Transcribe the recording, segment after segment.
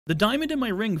The diamond in my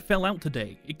ring fell out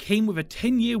today. It came with a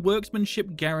 10-year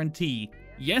workmanship guarantee.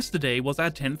 Yesterday was our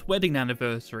 10th wedding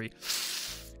anniversary.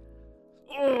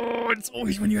 Oh, it's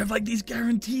always when you have like these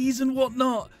guarantees and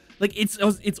whatnot. Like it's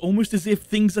almost as if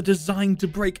things are designed to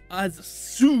break as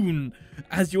soon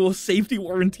as your safety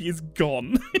warranty is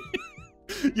gone.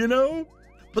 You know?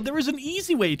 But there is an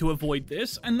easy way to avoid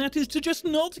this, and that is to just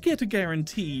not get a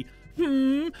guarantee.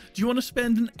 Do you want to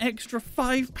spend an extra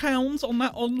 £5 on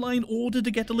that online order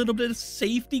to get a little bit of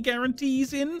safety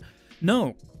guarantees in?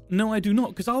 No, I do not,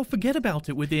 because I'll forget about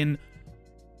it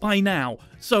by now.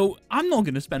 So I'm not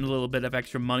going to spend a little bit of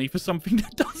extra money for something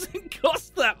that doesn't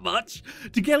cost that much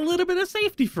to get a little bit of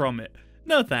safety from it.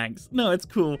 No thanks. No, it's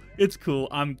cool. It's cool.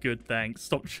 I'm good, thanks.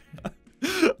 Stop.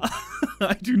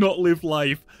 I do not live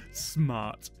life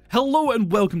smart. Hello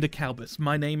and welcome to Kalbus.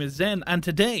 My name is Zen, and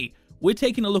today we're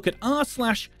taking a look at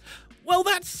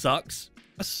r/WellThatSucks,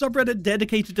 a subreddit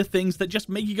dedicated to things that just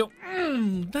make you go,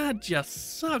 that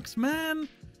just sucks, man.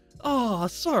 Oh,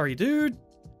 sorry, dude.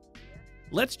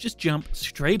 Let's just jump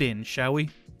straight in, shall we?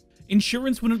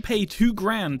 Insurance wouldn't pay $2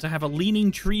 grand to have a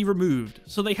leaning tree removed,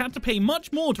 so they had to pay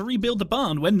much more to rebuild the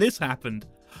barn when this happened.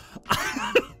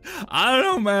 I don't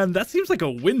know, man. That seems like a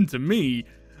win to me.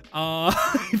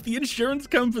 If the insurance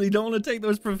company don't want to take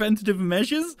those preventative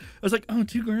measures, I was like, oh,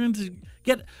 $2 grand to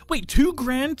get... Wait, $2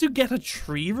 grand to get a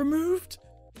tree removed?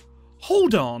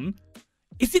 Hold on.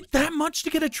 Is it that much to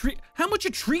get a tree? How much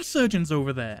are tree surgeons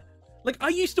over there? Like, I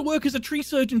used to work as a tree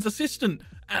surgeon's assistant,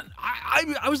 and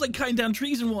I was like cutting down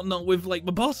trees and whatnot with like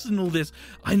my boss and all this.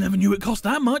 I never knew it cost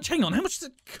that much. Hang on, how much does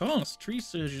it cost? Tree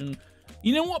surgeon.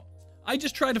 You know what? I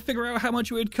just tried to figure out how much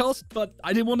it would cost, but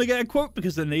I didn't want to get a quote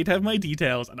because then they'd have my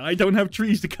details, and I don't have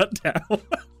trees to cut down. I'm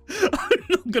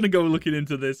not gonna go looking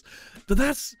into this. But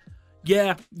that's,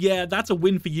 yeah, that's a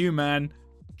win for you, man.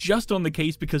 Just on the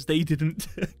case because they didn't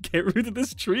get rid of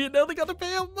this tree, and now they gotta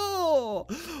pay out more.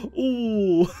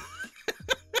 Ooh.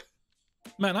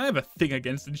 Man, I have a thing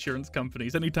against insurance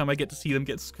companies. Anytime I get to see them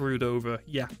get screwed over,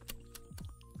 yeah.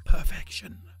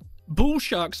 Perfection. Bull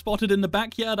shark spotted in the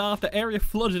backyard after area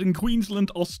flooded in Queensland,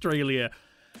 Australia.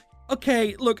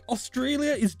 Okay, look,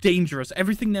 Australia is dangerous.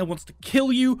 Everything there wants to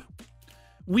kill you.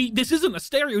 This isn't a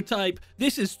stereotype.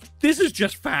 This is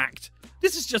just fact.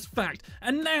 This is just fact.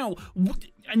 And now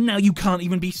you can't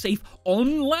even be safe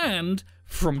on land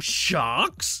from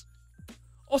sharks?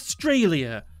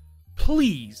 Australia,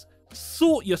 please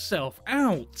sort yourself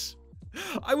out.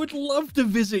 I would love to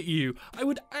visit you. I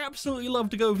would absolutely love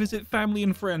to go visit family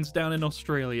and friends down in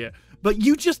Australia. But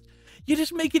you're just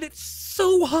making it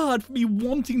so hard for me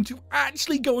wanting to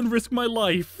actually go and risk my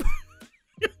life.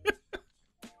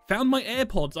 Found my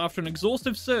AirPods after an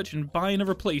exhaustive search and buying a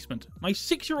replacement. My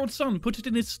 6-year-old son put it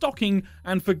in his stocking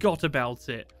and forgot about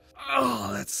it.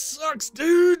 Oh, that sucks,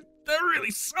 dude. That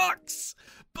really sucks.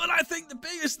 But I think the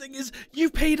biggest thing is you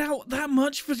paid out that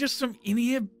much for just some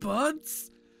in-ear buds?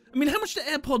 I mean, how much do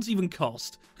AirPods even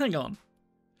cost? Hang on.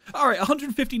 Alright,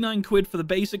 159 quid for the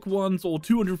basic ones, or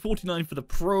 249 for the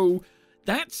Pro.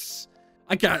 That's...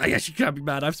 I guess you can't be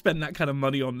mad. I've spent that kind of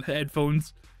money on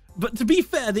headphones. But to be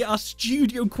fair, they are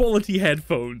studio quality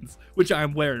headphones, which I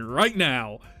am wearing right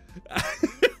now.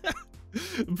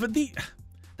 But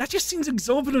that just seems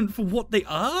exorbitant for what they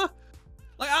are.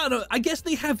 Like, I don't know, I guess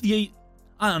they have I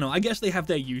guess they have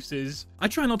their uses. I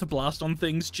try not to blast on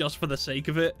things just for the sake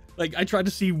of it. Like, I try to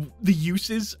see the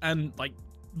uses and, like,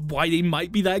 why they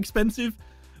might be that expensive.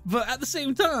 But at the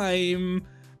same time,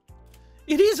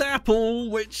 it is Apple,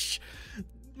 which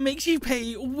makes you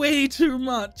pay way too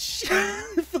much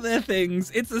for their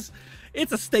things. It's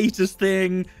a status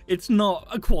thing. It's not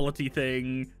a quality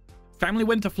thing. Family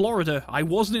went to Florida. I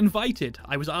wasn't invited.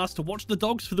 I was asked to watch the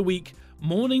dogs for the week.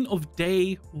 Morning of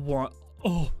day 1.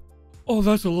 Oh,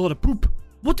 that's a lot of poop.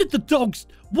 What did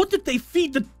they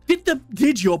feed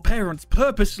did your parents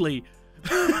purposely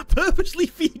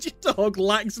feed your dog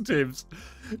laxatives?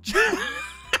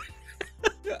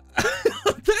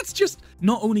 That's just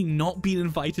not only not being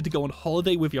invited to go on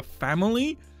holiday with your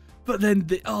family, but then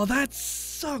that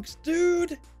sucks,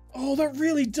 dude. Oh, that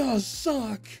really does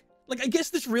suck. Like, I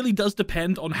guess this really does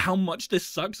depend on how much this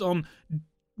sucks on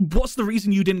what's the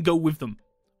reason you didn't go with them.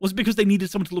 Was it because they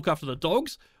needed someone to look after the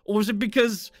dogs? Or was it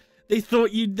because they thought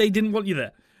they didn't want you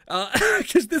there?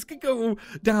 Because this could go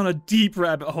down a deep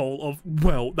rabbit hole of,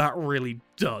 well, that really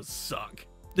does suck.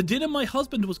 The dinner my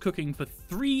husband was cooking for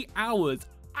 3 hours.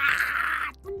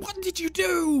 What did you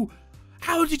do?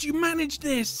 How did you manage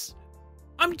this?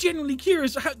 I'm genuinely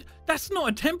curious. That's not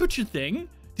a temperature thing.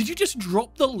 Did you just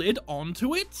drop the lid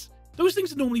onto it? Those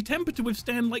things are normally tempered to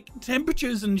withstand, like,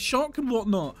 temperatures and shock and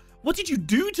whatnot. What did you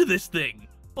do to this thing?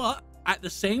 But At the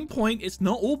same point, it's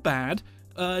not all bad.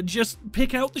 Just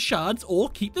pick out the shards or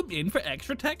keep them in for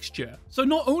extra texture. So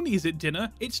not only is it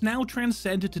dinner, it's now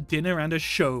transcended to dinner and a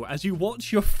show as you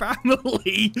watch your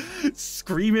family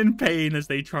scream in pain as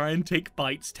they try and take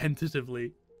bites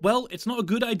tentatively. Well, it's not a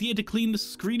good idea to clean the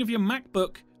screen of your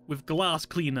MacBook with glass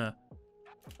cleaner.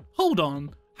 Hold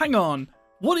on, hang on,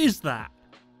 what is that?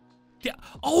 Yeah,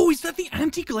 oh, is that the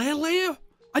anti-glare layer?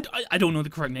 I don't know the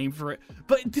correct name for it,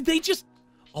 but did they just...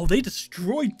 Oh, they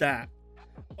destroyed that.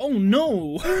 Oh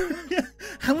no!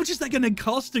 How much is that gonna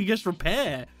cost to just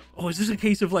repair? Oh, is this a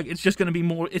case of like it's just gonna be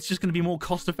more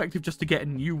cost effective just to get a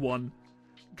new one?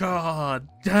 God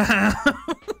damn!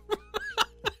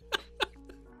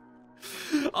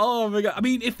 Oh my god! I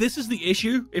mean, if this is the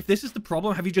issue, if this is the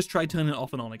problem, have you just tried turning it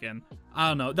off and on again? I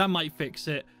don't know. That might fix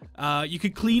it. You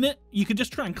could clean it. You could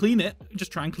just try and clean it.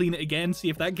 Just try and clean it again. See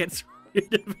if that gets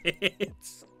rid of it.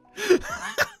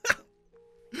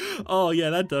 Oh yeah,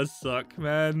 that does suck,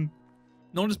 man.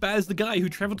 Not as bad as the guy who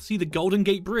traveled to see the Golden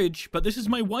Gate Bridge, but this is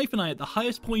my wife and I at the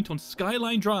highest point on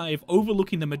Skyline Drive,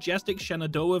 overlooking the majestic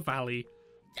Shenandoah Valley.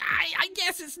 I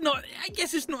guess it's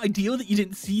not ideal that you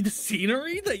didn't see the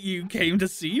scenery that you came to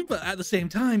see, but at the same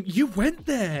time, you went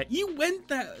there. You went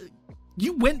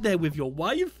there with your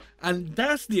wife, and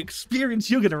that's the experience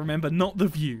you're gonna remember, not the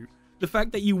view. The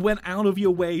fact that you went out of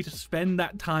your way to spend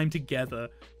that time together.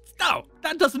 No,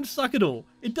 that doesn't suck at all.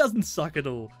 It doesn't suck at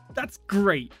all. That's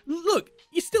great. Look,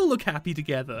 you still look happy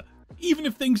together. Even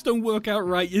if things don't work out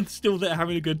right, you're still there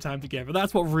having a good time together.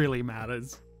 That's what really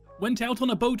matters. Went out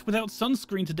on a boat without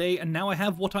sunscreen today, and now I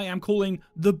have what I am calling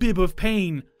the bib of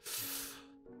pain.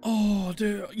 Oh,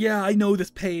 dude. Yeah, I know this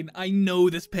pain. I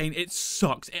know this pain. It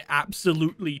sucks. It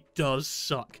absolutely does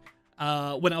suck.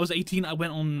 When I was 18, I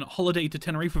went on holiday to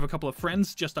Tenerife with a couple of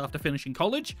friends just after finishing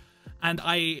college. And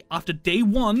after day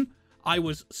one, I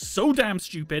was so damn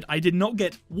stupid, I did not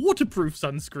get waterproof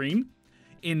sunscreen.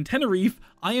 In Tenerife,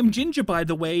 I am ginger, by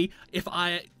the way.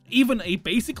 Even a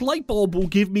basic light bulb will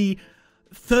give me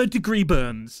 3rd-degree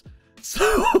burns.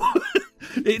 So,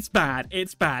 it's bad.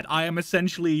 It's bad. I am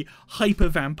essentially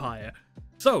hyper-vampire.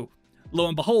 So, lo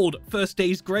and behold, first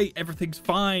day's great, everything's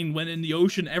fine, went in the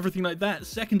ocean, everything like that.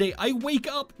 Second day, I wake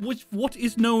up with what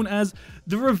is known as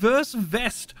the reverse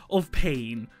vest of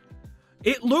pain.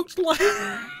 It looked like...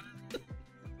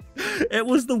 It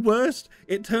was the worst.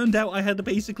 It turned out I had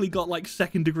basically got like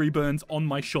 2nd-degree burns on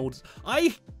my shoulders.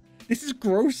 This is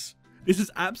gross. This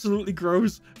is absolutely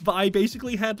gross. But I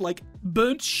basically had like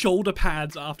burnt shoulder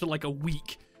pads after like a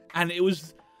week. And it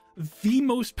was the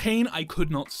most pain. I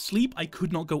could not sleep. I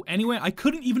could not go anywhere. I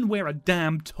couldn't even wear a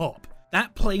damn top.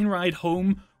 That plane ride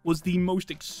home was the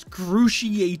most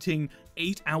excruciating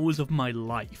 8 hours of my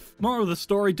life. Moral of the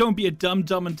story, don't be a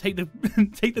dum-dum and take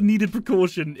the needed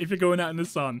precaution if you're going out in the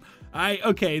sun.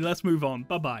 Okay, let's move on.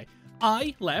 Bye-bye.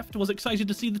 I was excited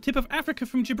to see the tip of Africa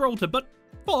from Gibraltar, but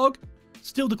fog,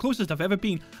 still the closest I've ever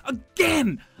been.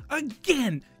 Again!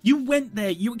 You went there,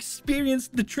 you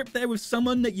experienced the trip there with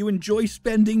someone that you enjoy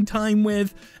spending time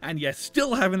with, and you're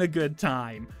still having a good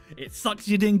time. It sucks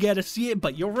you didn't get to see it,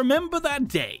 but you'll remember that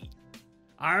day.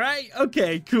 Alright?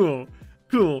 Okay, cool.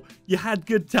 You had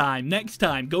good time. Next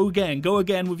time, go again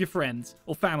with your friends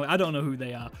or family. I don't know who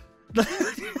they are. But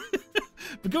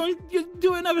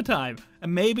do it another time.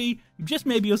 And maybe, just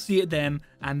maybe you'll see it then,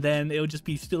 and then it'll just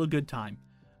be still a good time.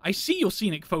 I see your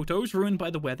scenic photos ruined by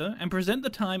the weather, and present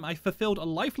the time I fulfilled a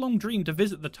lifelong dream to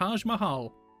visit the Taj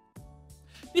Mahal.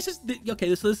 This is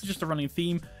just a running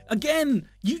theme. Again,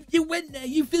 you went there,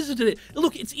 you visited it.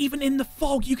 Look, it's even in the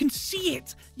fog. You can see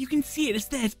it. It's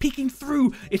there. It's peeking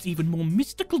through. It's even more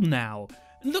mystical now.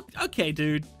 Look, okay,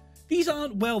 dude. These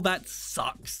aren't, well, that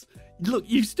sucks. Look,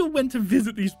 you still went to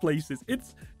visit these places.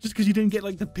 It's just because you didn't get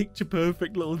like the picture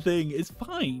perfect little thing. It's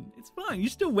fine. You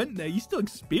still went there. You still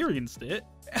experienced it.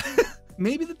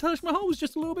 Maybe the Taj Mahal was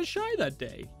just a little bit shy that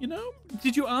day, you know?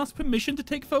 Did you ask permission to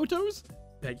take photos?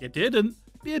 Bet you didn't.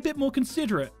 Be a bit more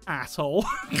considerate, asshole.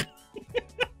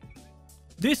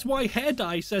 This why hair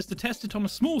dye says to test it on a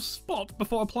small spot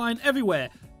before applying everywhere.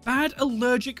 Bad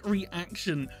allergic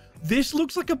reaction. This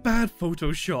looks like a bad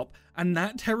Photoshop, and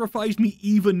that terrifies me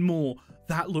even more.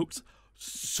 That looks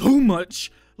so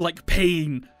much like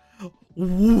pain.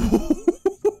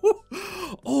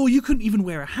 Oh, you couldn't even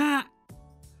wear a hat.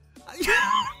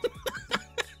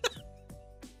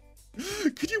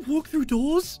 Could you walk through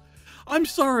doors? I'm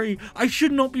sorry, I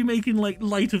should not be making like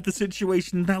light of the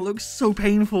situation. That looks so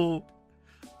painful.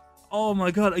 Oh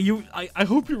my god, I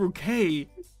hope you're okay.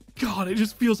 God, it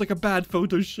just feels like a bad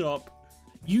Photoshop.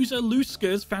 User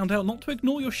Luskers found out not to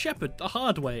ignore your shepherd the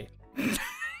hard way.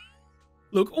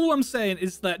 Look, all I'm saying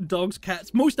is that dogs,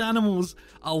 cats, most animals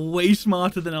are way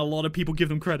smarter than a lot of people give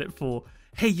them credit for.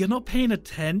 Hey, you're not paying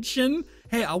attention?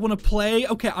 Hey, I want to play.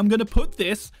 Okay, I'm going to put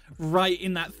this right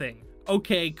in that thing.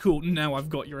 Okay, cool. Now I've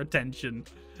got your attention.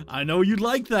 I know you'd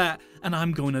like that, and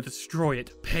I'm going to destroy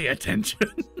it. Pay attention.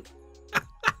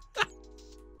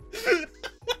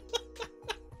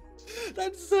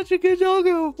 That's such a good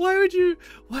doggo. Why would you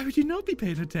not be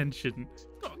paying attention?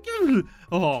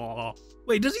 Oh,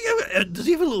 wait, does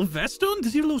he have a little vest on?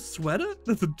 Does he have a little sweater?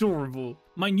 That's adorable.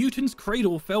 My Newton's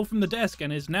cradle fell from the desk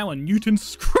and is now a Newton's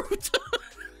scrotum.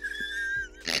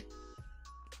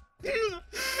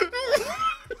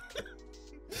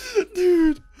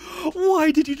 Dude,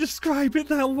 why did you describe it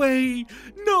that way?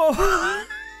 No.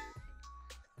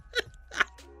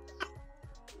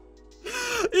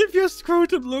 If your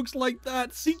scrotum looks like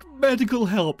that, seek medical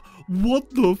help. What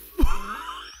the f—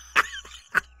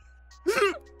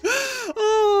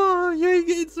 Oh, you're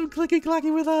getting some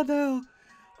clicky-clacky with that now.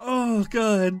 Oh,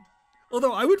 God.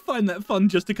 Although I would find that fun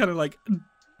just to kind of, like,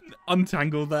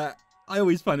 untangle that. I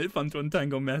always find it fun to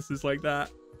untangle messes like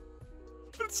that.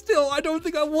 But still, I don't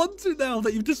think I want to now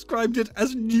that you've described it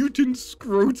as Newton's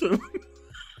scrotum.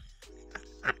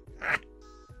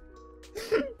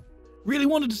 Really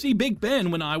wanted to see Big Ben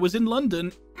when I was in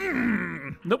London.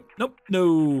 Nope,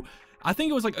 no. I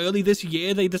think it was like early this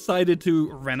year they decided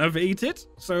to renovate it.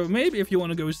 So maybe if you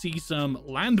want to go see some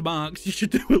landmarks, you should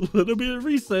do a little bit of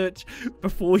research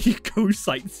before you go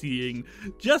sightseeing.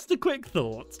 Just a quick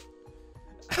thought.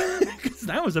 Because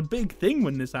that was a big thing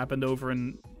when this happened over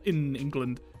in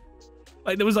England.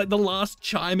 Like there was like the last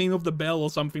chiming of the bell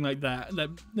or something like that.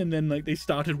 And then like they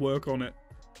started work on it.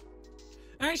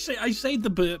 Actually, I said the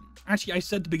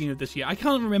beginning of this year. I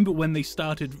can't remember when they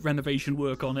started renovation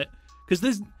work on it,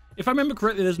 because if I remember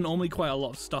correctly, there's normally quite a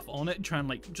lot of stuff on it, trying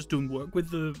like just doing work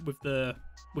with the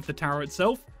tower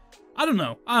itself. I don't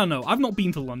know. I've not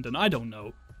been to London. I don't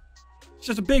know. It's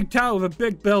just a big tower with a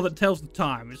big bell that tells the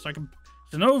time. It's like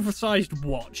it's an oversized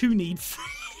watch. Who needs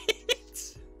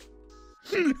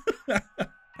it?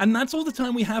 And that's all the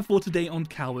time we have for today on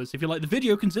Kalbus. If you like the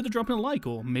video, consider dropping a like,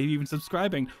 or maybe even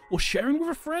subscribing, or sharing with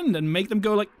a friend and make them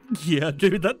go like, yeah,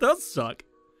 dude, that does suck.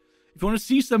 If you want to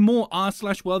see some more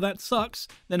r/WellThatSucks,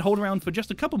 then hold around for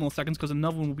just a couple more seconds because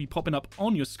another one will be popping up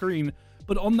on your screen.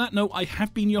 But on that note, I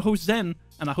have been your host Zen,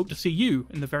 and I hope to see you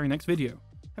in the very next video.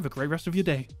 Have a great rest of your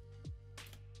day.